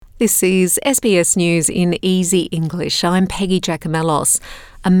This is SBS News in Easy English. I'm Peggy Giacomellos.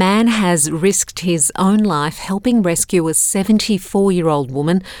 A man has risked his own life helping rescue a 74-year-old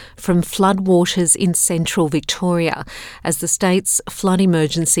woman from floodwaters in central Victoria as the state's flood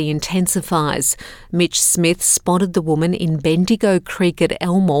emergency intensifies. Mitch Smith spotted the woman in Bendigo Creek at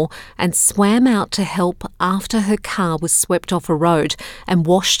Elmore and swam out to help after her car was swept off a road and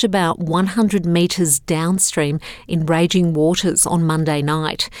washed about 100 metres downstream in raging waters on Monday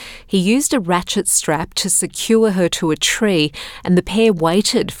night. He used a ratchet strap to secure her to a tree, and the pair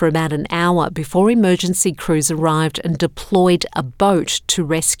waited for about an hour before emergency crews arrived and deployed a boat to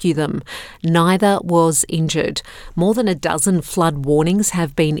rescue them. Neither was injured. More than a dozen flood warnings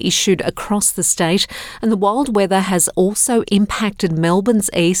have been issued across the state, and the wild weather has also impacted Melbourne's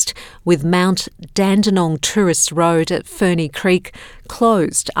east, with Mount Dandenong Tourist Road at Ferny Creek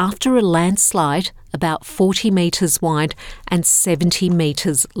closed after a landslide about 40 metres wide and 70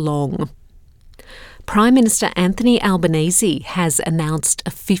 metres long. Prime Minister Anthony Albanese has announced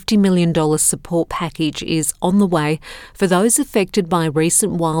a $50 million support package is on the way for those affected by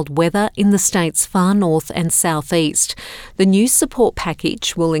recent wild weather in the state's far north and southeast. The new support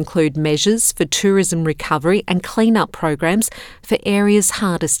package will include measures for tourism recovery and clean-up programs for areas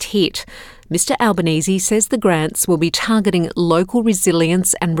hardest hit. Mr Albanese says the grants will be targeting local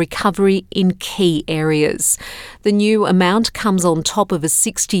resilience and recovery in key areas. The new amount comes on top of a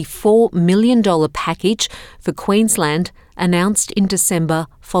 $64 million package for Queensland announced in December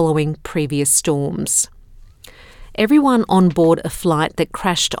following previous storms. Everyone on board a flight that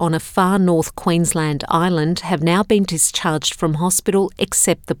crashed on a far north Queensland island have now been discharged from hospital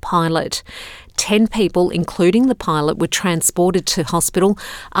except the pilot. 10 people, including the pilot, were transported to hospital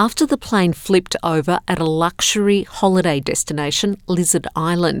after the plane flipped over at a luxury holiday destination, Lizard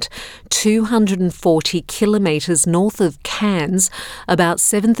Island, 240 kilometres north of Cairns, about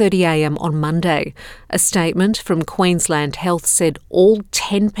 7:30am on Monday. A statement from Queensland Health said all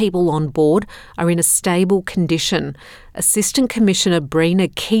 10 people on board are in a stable condition. Assistant Commissioner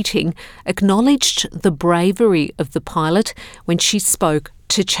Brina Keating acknowledged the bravery of the pilot when she spoke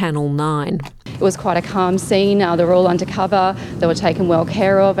to Channel 9. It was quite a calm scene. They were all undercover. They were taken well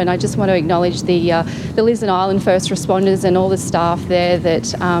care of, and I just want to acknowledge the Lizard Island first responders and all the staff there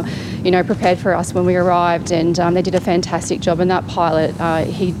that prepared for us when we arrived, and they did a fantastic job. And that pilot,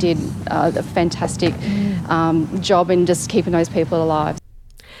 he did a fantastic job in just keeping those people alive.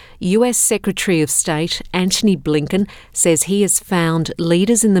 US Secretary of State Antony Blinken says he has found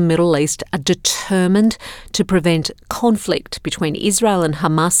leaders in the Middle East are determined to prevent conflict between Israel and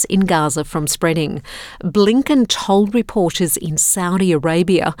Hamas in Gaza from spreading. Blinken told reporters in Saudi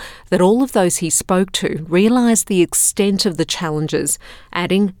Arabia that all of those he spoke to realised the extent of the challenges,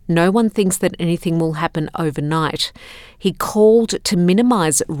 adding no one thinks that anything will happen overnight. He called to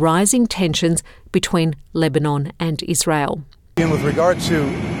minimise rising tensions between Lebanon and Israel. With regard to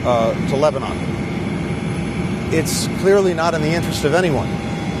Lebanon, it's clearly not in the interest of anyone,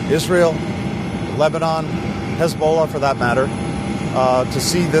 Israel, Lebanon, Hezbollah for that matter, to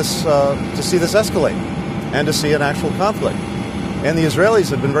see this escalate and to see an actual conflict. And the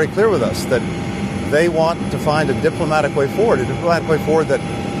Israelis have been very clear with us that they want to find a diplomatic way forward that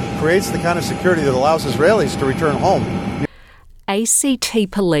creates the kind of security that allows Israelis to return home.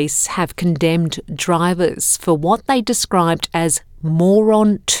 ACT police have condemned drivers for what they described as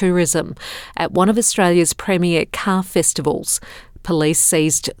moron tourism at one of Australia's premier car festivals. Police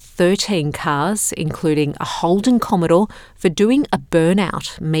seized 13 cars, including a Holden Commodore, for doing a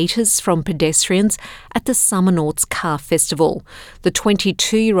burnout metres from pedestrians at the Summernauts Car Festival. The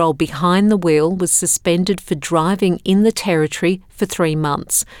 22-year-old behind the wheel was suspended for driving in the Territory for 3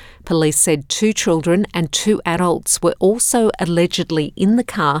 months. Police said 2 children and 2 adults were also allegedly in the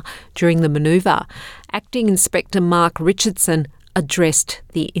car during the manoeuvre. Acting Inspector Mark Richardson addressed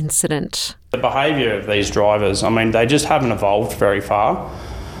the incident. The behaviour of these drivers, they just haven't evolved very far.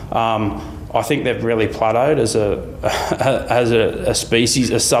 I think they've really plateaued as a species,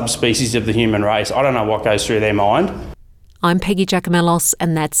 a subspecies of the human race. I don't know what goes through their mind. I'm Peggy Giacomellos,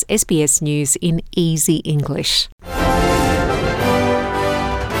 and that's SBS News in Easy English.